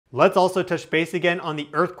Let's also touch base again on the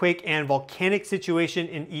earthquake and volcanic situation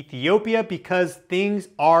in Ethiopia because things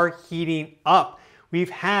are heating up. We've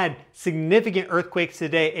had significant earthquakes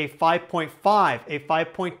today, a 5.5, a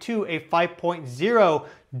 5.2, a 5.0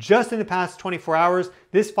 just in the past 24 hours.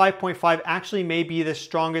 This 5.5 actually may be the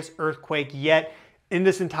strongest earthquake yet in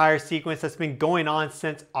this entire sequence that's been going on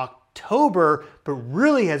since October, but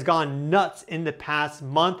really has gone nuts in the past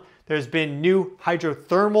month. There's been new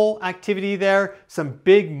hydrothermal activity there. Some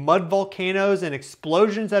big mud volcanoes and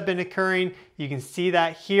explosions have been occurring. You can see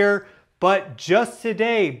that here. But just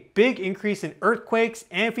today, big increase in earthquakes.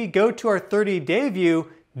 And if we go to our 30-day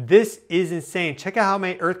view, this is insane. Check out how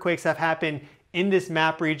many earthquakes have happened in this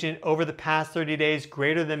map region over the past 30 days,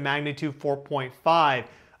 greater than magnitude 4.5.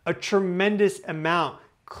 A tremendous amount,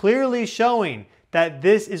 clearly showing that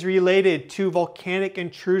this is related to volcanic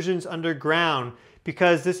intrusions underground,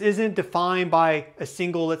 because this isn't defined by a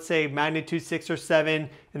single, let's say, magnitude 6 or 7,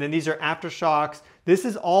 and then these are aftershocks. This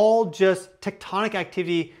is all just tectonic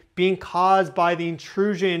activity being caused by the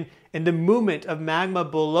intrusion and the movement of magma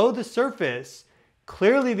below the surface.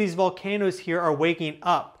 Clearly, these volcanoes here are waking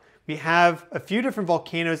up. We have a few different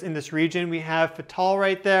volcanoes in this region. We have Fantale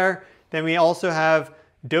right there. Then we also have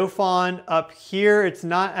Dofan up here. It's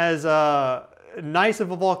not as nice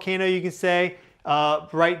of a volcano, you can say,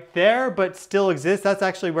 right there, but still exists. That's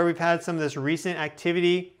actually where we've had some of this recent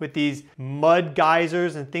activity with these mud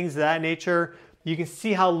geysers and things of that nature. You can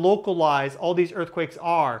see how localized all these earthquakes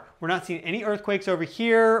are. We're not seeing any earthquakes over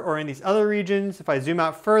here or in these other regions. If I zoom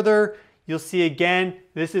out further, you'll see again,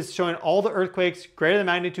 this is showing all the earthquakes greater than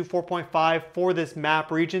magnitude 4.5 for this map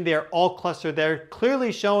region. They are all clustered there,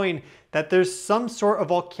 clearly showing that there's some sort of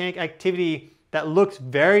volcanic activity that looks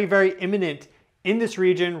very, very imminent in this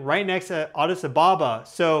region right next to Addis Ababa.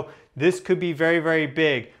 So this could be very, very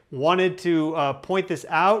big. Wanted to point this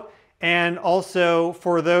out. And also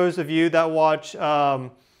for those of you that watch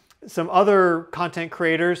some other content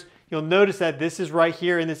creators, you'll notice that this is right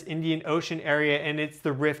here in this Indian Ocean area, and it's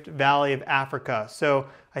the Rift Valley of Africa. So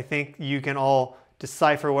I think you can all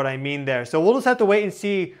decipher what I mean there. So we'll just have to wait and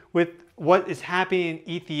see with what is happening in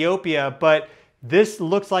Ethiopia, but this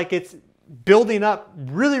looks like it's building up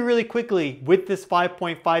really, really quickly with this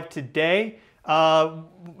 5.5 today.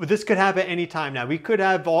 This could happen anytime now. We could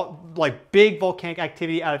have like big volcanic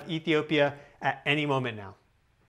activity out of Ethiopia at any moment now.